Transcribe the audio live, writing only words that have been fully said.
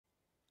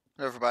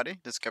Hello everybody,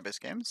 this is Cabis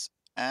Games,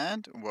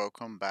 and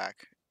welcome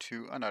back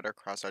to another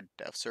Crossout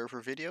Test Server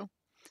video.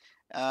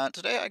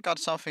 Today I got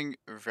something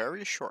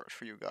very short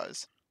for you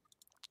guys,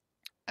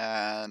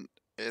 and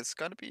it's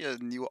gonna be a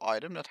new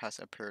item that has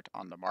appeared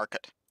on the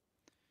market.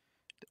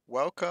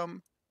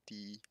 Welcome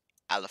the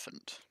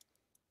Elephant.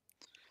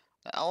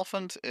 The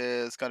Elephant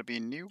is gonna be a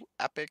new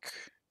epic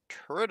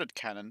turreted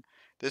cannon.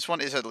 This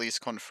one is at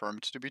least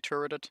confirmed to be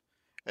turreted.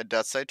 It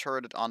does say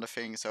turreted on the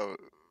thing, so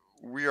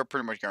we are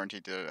pretty much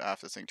guaranteed to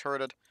have this thing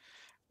turreted.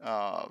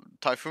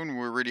 Typhoon,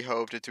 we really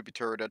hoped it to be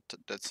turreted.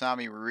 The Tsunami,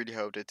 we really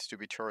hoped it to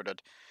be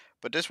turreted.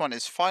 But this one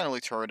is finally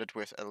turreted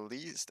with at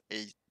least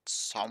a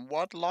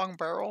somewhat long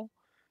barrel.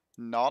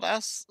 Not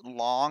as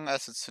long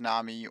as a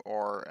Tsunami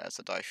or as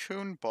a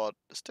Typhoon, but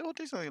still a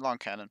decently long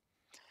cannon.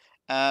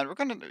 And we're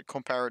going to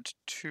compare it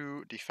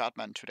to the Fat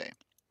Man today.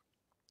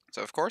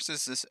 So of course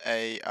this is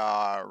a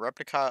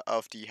replica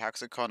of the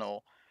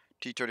hexagonal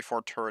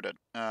T-34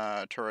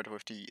 turret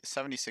with the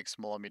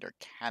 76mm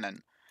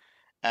cannon.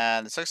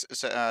 And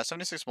the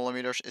 76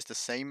 millimeters is the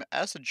same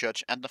as the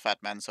Judge and the Fat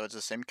Man, so it's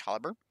the same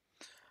caliber.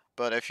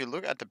 But if you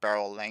look at the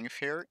barrel length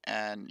here,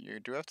 and you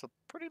do have a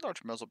pretty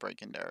large muzzle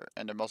brake in there,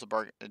 and the muzzle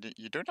brake,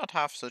 you do not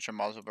have such a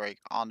muzzle brake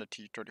on the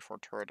T-34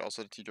 turret.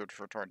 Also, the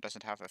T-34 turret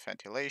doesn't have a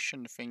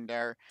ventilation thing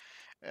there,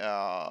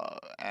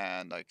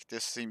 and like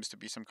this seems to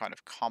be some kind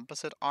of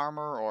composite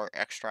armor or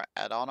extra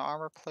add-on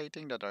armor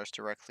plating that is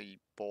directly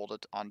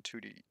bolted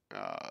onto the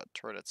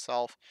turret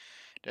itself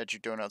that you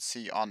do not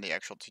see on the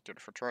actual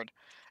T-34 turret.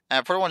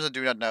 And for the ones that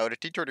do not know, the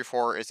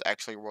T-34 is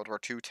actually a World War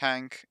II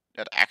tank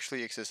that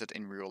actually existed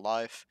in real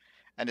life,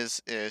 and this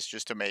is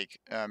just to make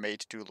made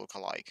to look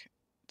alike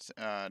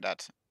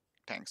that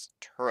tank's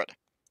turret.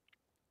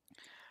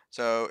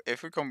 So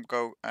if we can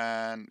go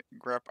and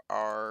grab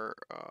our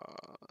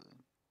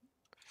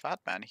Fat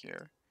Man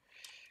here,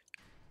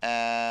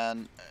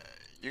 and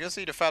you can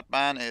see the Fat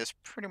Man is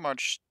pretty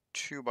much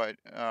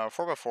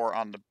 4x4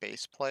 on the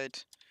base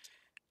plate,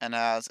 and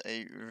has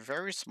a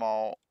very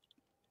small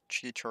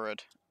G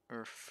turret,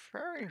 a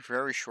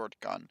very short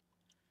gun,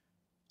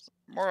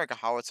 more like a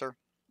howitzer.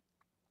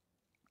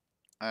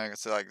 I can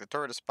see like the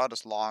turret is about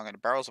as long and the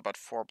barrel is about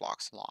 4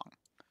 blocks long.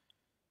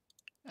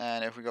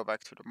 And if we go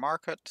back to the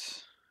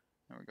market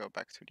and we go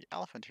back to the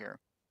elephant here,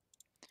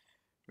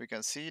 we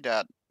can see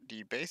that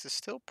the base is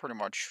still pretty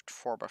much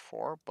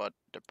 4x4, but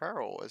the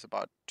barrel is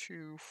about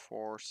 2,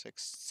 4,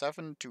 6,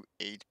 7 to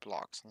 8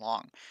 blocks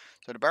long.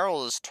 So the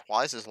barrel is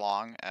twice as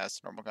long as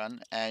the normal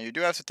gun, and you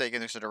do have to take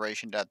into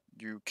consideration that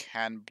you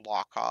can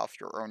block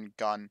off your own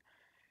gun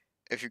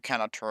if you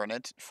cannot turn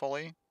it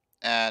fully,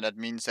 and that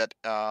means that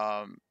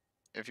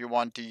if you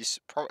want these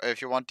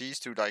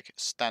to like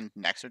stand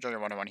next to each other,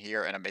 one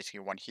here and then basically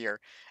one here,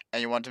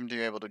 and you want them to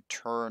be able to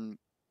turn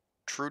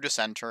through the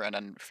center and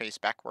then face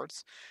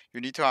backwards,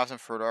 you need to have them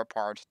further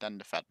apart than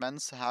the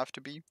Fatmans have to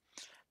be,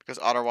 because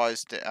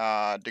otherwise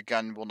the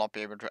gun will not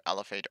be able to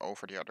elevate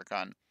over the other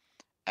gun,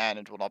 and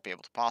it will not be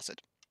able to pass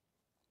it.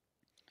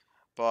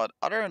 But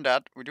other than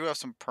that, we do have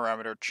some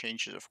parameter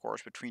changes, of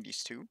course, between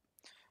these two.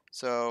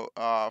 So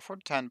for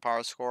the 10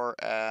 power score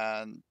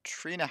and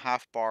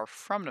 3.5 bar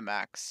from the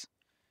max,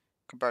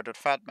 compared to the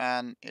Fat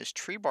Man is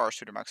 3 bars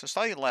to the max, so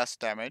slightly less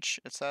damage,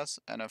 it says,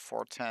 and a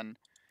 410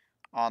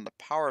 on the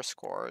power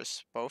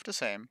scores, both the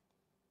same.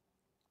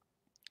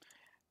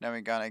 Then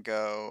we're gonna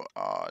go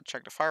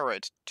check the fire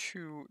rate,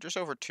 just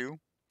over 2,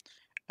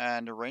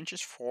 and the range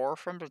is 4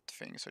 from the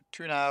thing, so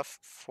 2.5,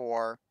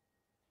 4,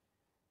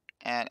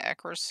 and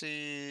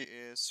accuracy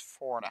is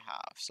 4.5,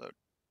 so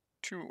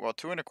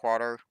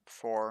 2.25,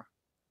 4,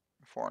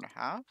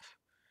 4.5.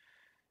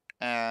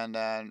 And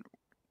then,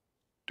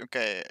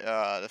 okay,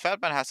 the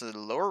Fat Man has a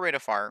lower rate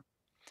of fire,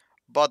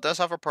 but does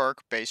have a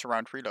perk based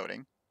around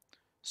reloading.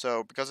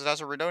 So because it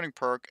has a reloading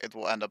perk, it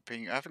will end up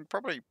having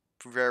probably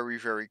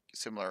very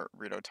similar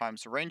reload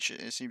times. The range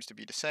seems to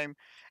be the same.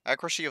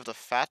 Accuracy of the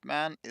Fat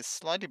Man is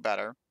slightly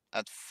better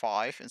at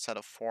 5 instead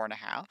of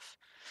 4.5.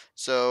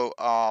 So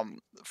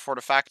for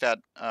the fact that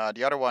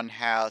the other one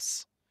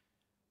has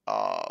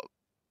uh,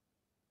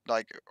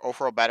 like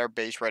overall better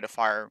base rate of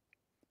fire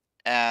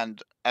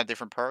and a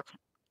different perk,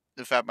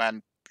 the Fat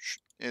Man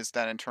is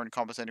then in turn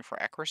compensating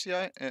for accuracy.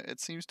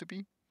 It seems to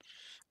be.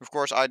 Of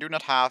course, I do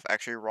not have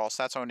actually raw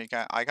stats.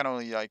 I can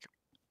only like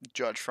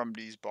judge from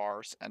these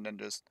bars and then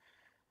just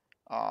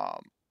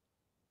um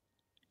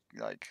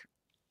like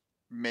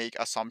make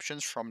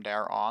assumptions from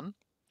there on.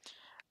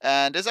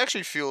 And this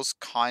actually feels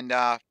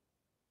kinda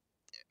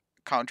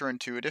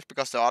counterintuitive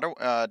because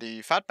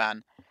the Fat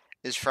Man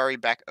is very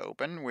back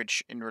open,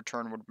 which in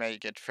return would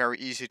make it very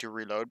easy to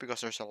reload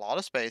because there's a lot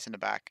of space in the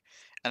back,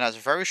 and has a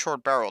very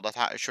short barrel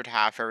that should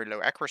have very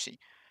low accuracy.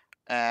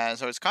 And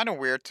so it's kind of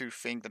weird to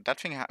think that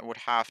thing would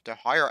have the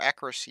higher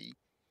accuracy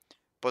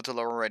but the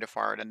lower rate of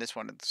fire than this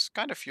one. It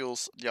kind of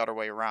feels the other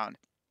way around.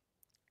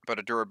 But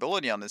the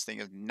durability on this thing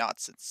is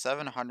nuts. It's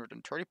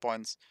 730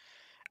 points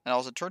and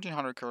also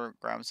 1300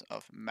 kilograms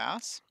of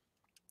mass.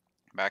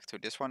 Back to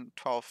this one,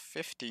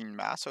 1215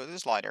 mass, so it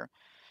is lighter.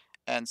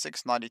 And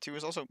 692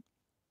 is also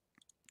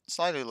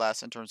slightly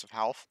less in terms of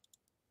health.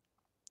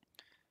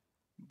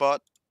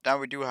 But then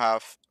we do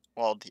have,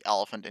 well, the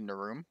elephant in the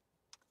room,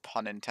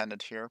 pun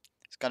intended here.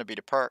 It's gonna be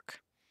the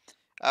perk.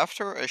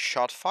 After a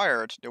shot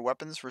fired, the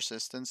weapon's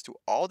resistance to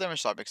all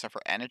damage type except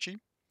for energy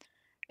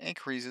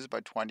increases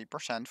by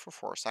 20% for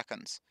 4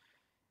 seconds.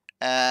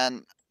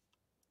 And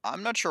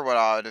I'm not sure what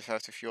I'd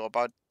have to feel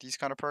about these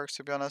kind of perks,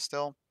 to be honest,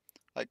 still.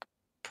 Like,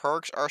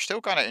 perks are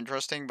still kind of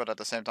interesting, but at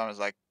the same time, it's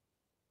like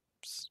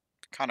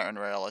kind of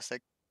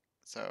unrealistic.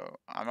 So,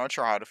 I'm not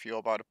sure how to feel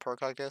about a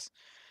perk like this,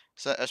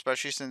 so,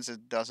 especially since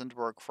it doesn't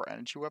work for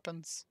energy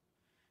weapons.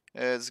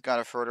 It's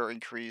gonna further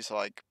increase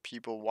like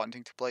people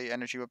wanting to play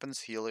energy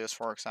weapons. Helios,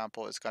 for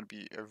example, is gonna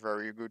be a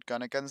very good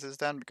gun against this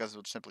then because it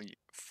would simply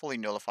fully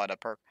nullify that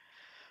perk.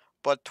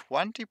 But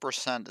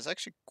 20% is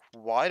actually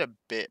quite a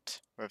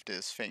bit with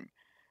this thing.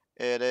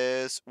 It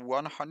is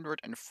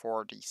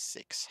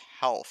 146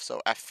 health.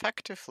 So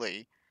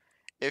effectively,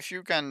 if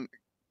you can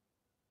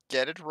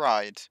get it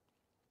right,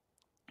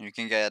 you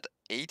can get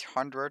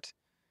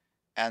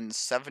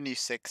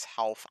 876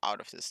 health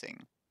out of this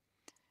thing.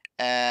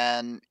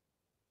 And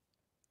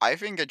I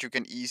think that you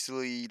can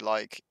easily,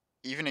 like,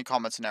 even in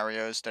combat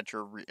scenarios that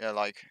you're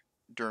like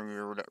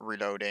during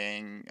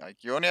reloading,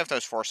 like you only have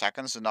those 4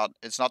 seconds, and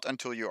it's not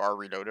until you are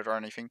reloaded or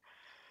anything,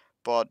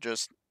 but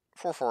just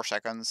for 4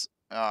 seconds,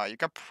 you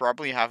can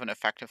probably have an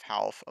effective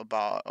health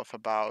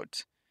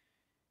about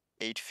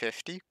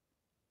 850,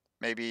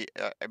 maybe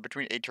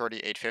between 830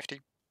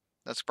 850.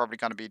 That's probably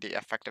gonna be the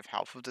effective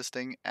health of this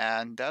thing,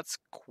 and that's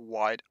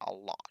quite a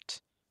lot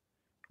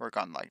for a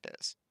gun like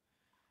this.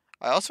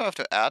 I also have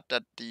to add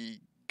that the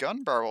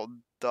gun barrel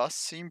does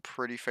seem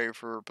pretty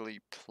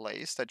favorably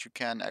placed, that you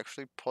can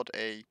actually put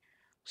a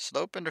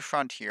slope in the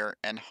front here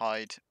and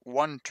hide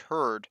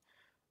 1/3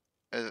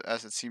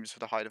 as it seems for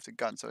the height of the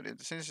gun. So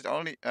it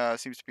only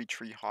seems to be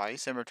 3 high,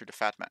 similar to the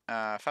Fat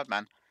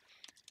Man,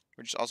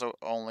 which is also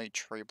only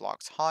 3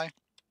 blocks high.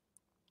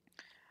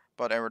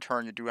 But in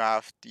return, you do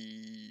have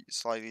the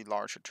slightly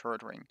larger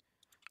turret ring.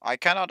 I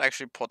cannot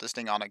actually put this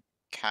thing on a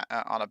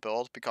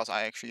build because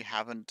I actually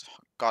haven't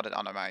got it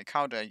on my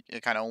account. I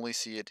can only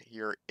see it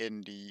here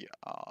in the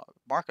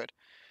market.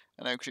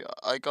 And actually,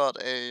 I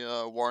got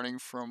a warning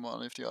from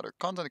one of the other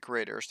content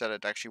creators that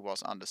it actually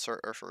was on the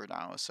server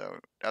now.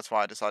 So that's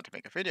why I decided to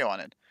make a video on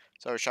it.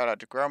 So shout out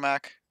to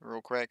Gromac,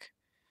 real quick.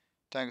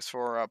 Thanks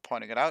for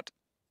pointing it out.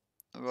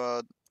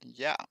 But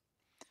yeah.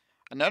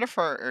 Another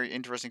very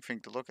interesting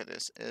thing to look at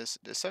this is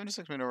the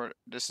 76mm.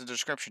 This is the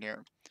description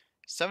here.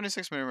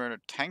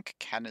 76mm tank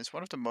cannon is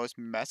one of the most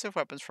massive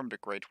weapons from the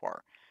Great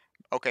War.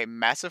 Okay,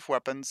 massive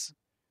weapons,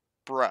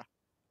 bruh.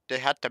 They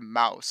had the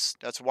mouse.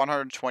 That's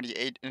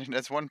 128.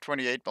 That's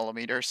 128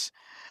 millimeters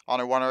on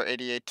a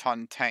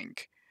 188-ton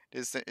tank.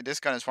 This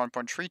gun is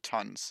 1.3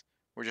 tons,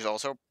 which is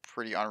also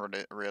pretty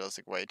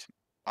unrealistic weight,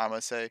 I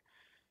must say.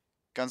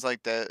 Guns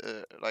like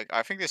that, like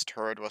I think this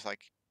turret was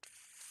like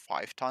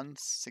 5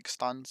 tons, 6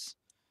 tons,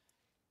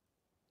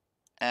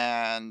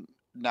 and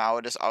now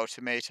it is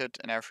automated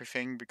and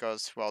everything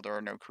because, well, there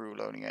are no crew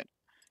loading it,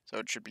 so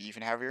it should be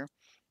even heavier.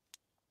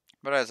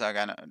 But that's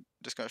again a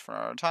discussion for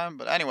another time.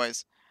 But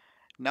anyways,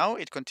 now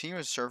it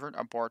continues serving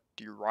aboard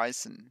the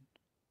Ryzen.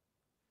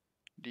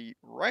 The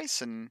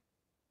Ryzen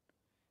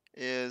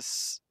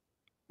is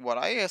what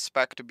I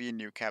expect to be a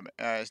new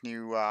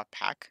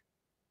pack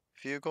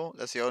vehicle.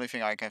 That's the only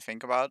thing I can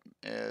think about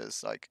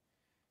is like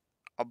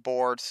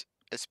aboard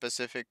a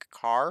specific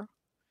car.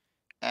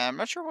 And I'm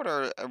not sure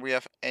whether we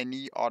have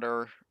any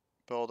other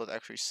build that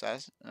actually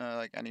says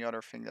like any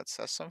other thing that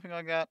says something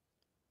like that.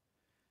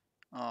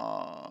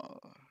 Uh,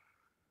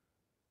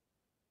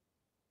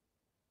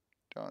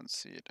 don't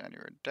see it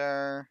anywhere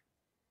there.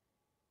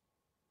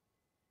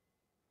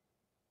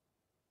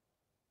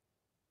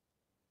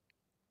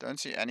 Don't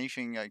see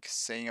anything like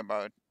saying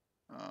about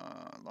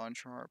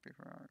launcher RP.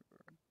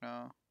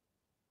 No,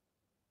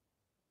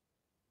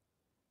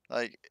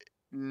 like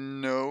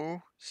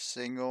no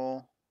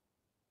single.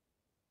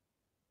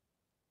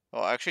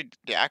 Well, actually,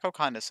 the echo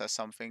kind of says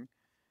something.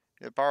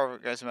 The power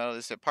of gas metal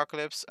is the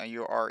apocalypse, and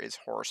you are its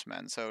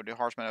horseman. So the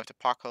horseman of the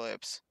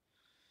apocalypse.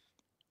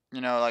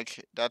 You know,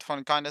 like that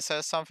one kind of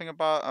says something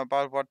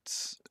about what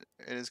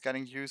it is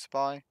getting used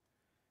by.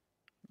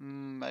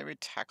 Maybe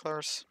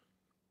tacklers.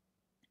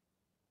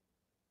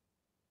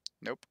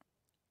 Nope.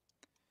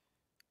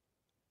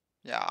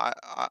 Yeah,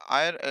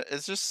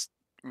 it's just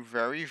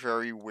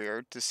very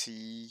weird to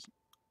see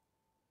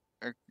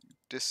uh,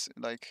 this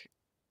like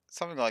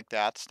something like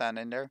that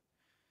standing there.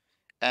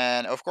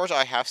 And of course,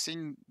 I have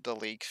seen the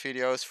leak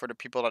videos for the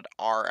people that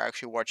are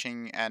actually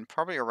watching and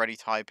probably already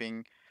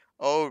typing,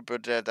 "Oh,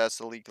 but that's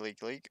the leak."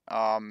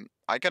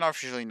 I can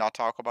officially not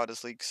talk about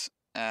these leaks,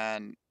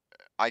 and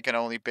I can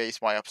only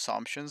base my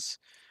assumptions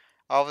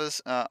of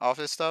this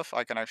stuff.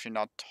 I can actually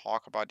not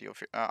talk about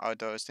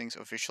those things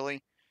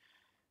officially,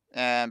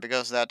 and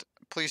because of that,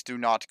 please do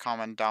not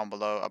comment down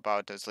below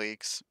about those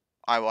leaks.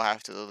 I will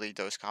have to delete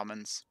those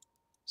comments.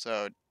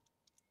 So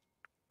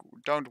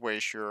don't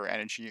waste your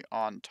energy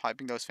on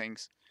typing those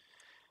things.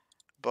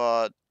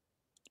 But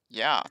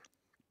yeah,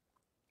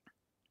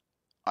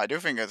 I do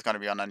think it's gonna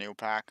be on a new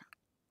pack.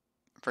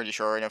 pretty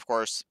sure. And of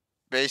course,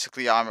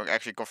 basically, I'm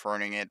actually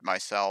confirming it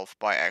myself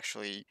by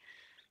actually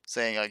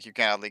saying like you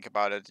cannot leak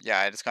about it.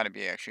 Yeah, it's gonna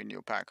be actually a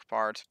new pack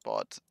part,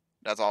 but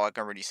that's all I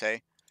can really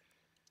say.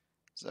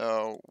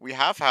 So we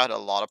have had a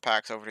lot of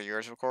packs over the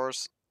years, of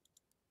course,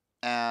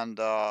 and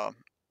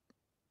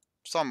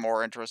some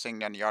more interesting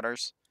than the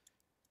others.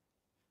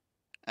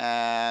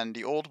 And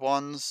the old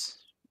ones,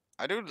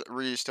 I do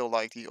really still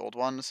like the old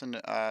ones,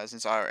 and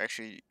since I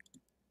actually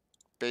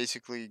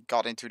basically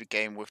got into the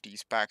game with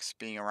these packs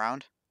being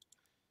around.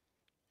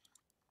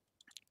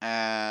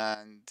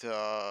 And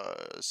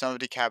some of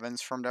the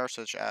cabins from there,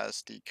 such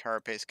as the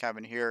Carapace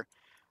cabin here,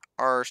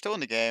 are still in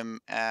the game,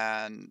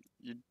 and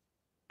you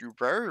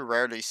very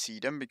rarely see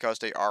them because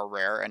they are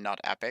rare and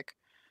not epic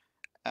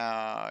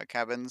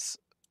cabins.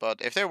 But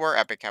if they were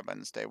epic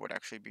cabins, they would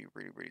actually be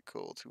really, really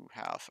cool to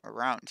have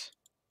around.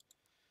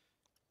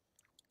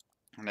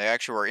 And they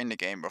actually were in the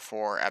game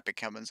before epic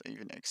cabins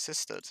even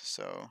existed,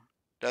 so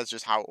that's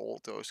just how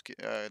old those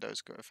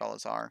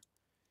fellas are.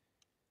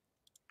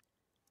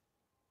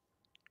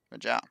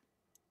 But yeah.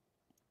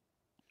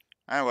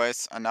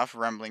 Anyways, enough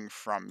rambling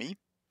from me.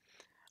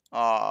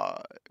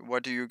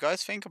 What do you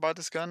guys think about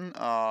this gun?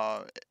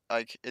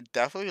 Like it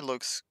definitely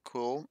looks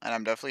cool, and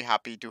I'm definitely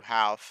happy to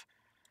have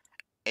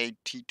a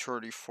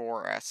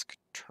T-34-esque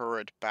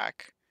turret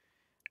back.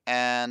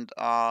 And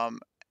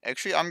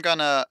actually, I'm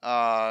gonna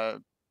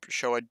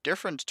show a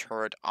different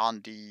turret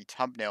on the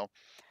thumbnail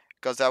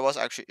because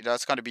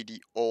that's gonna be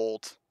the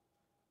old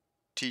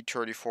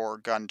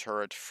T-34 gun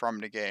turret from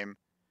the game,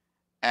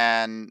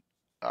 and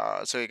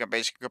so you can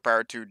basically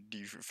compare it to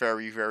the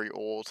very very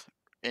old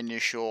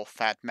initial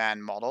Fat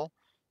Man model.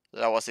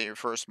 That was the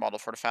first model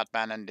for the Fat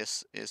Man, and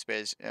this is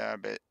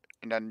and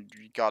then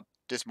we got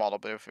this model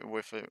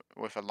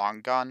with a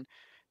long gun,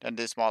 then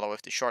this model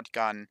with the short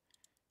gun,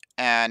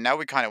 and now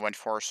we kind of went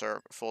full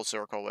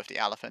circle with the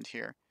elephant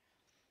here.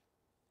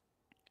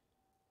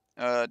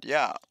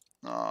 Yeah.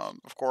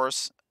 Of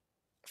course,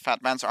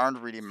 Fat Mans aren't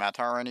really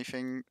meta or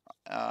anything,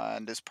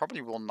 and this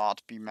probably will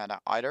not be meta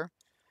either.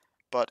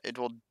 But it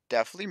will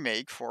definitely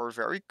make for a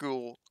very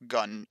cool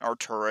gun or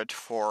turret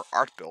for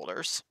art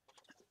builders,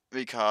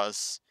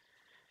 because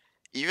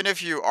even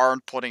if you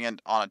aren't putting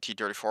it on a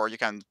T-34, you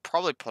can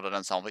probably put it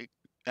on something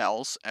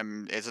else,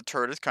 and it's a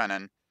turret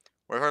cannon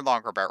with a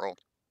longer barrel.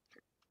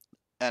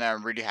 And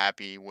I'm really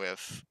happy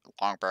with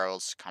long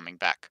barrels coming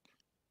back.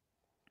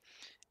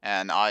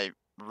 And I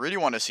really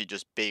want to see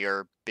just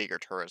bigger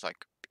turrets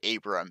like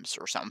Abrams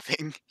or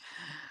something.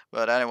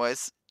 But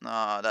anyways,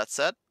 that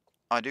said,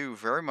 I do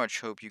very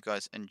much hope you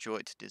guys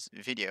enjoyed this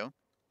video,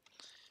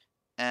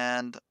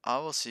 and I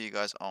will see you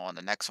guys on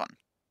the next one.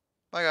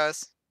 Bye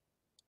guys!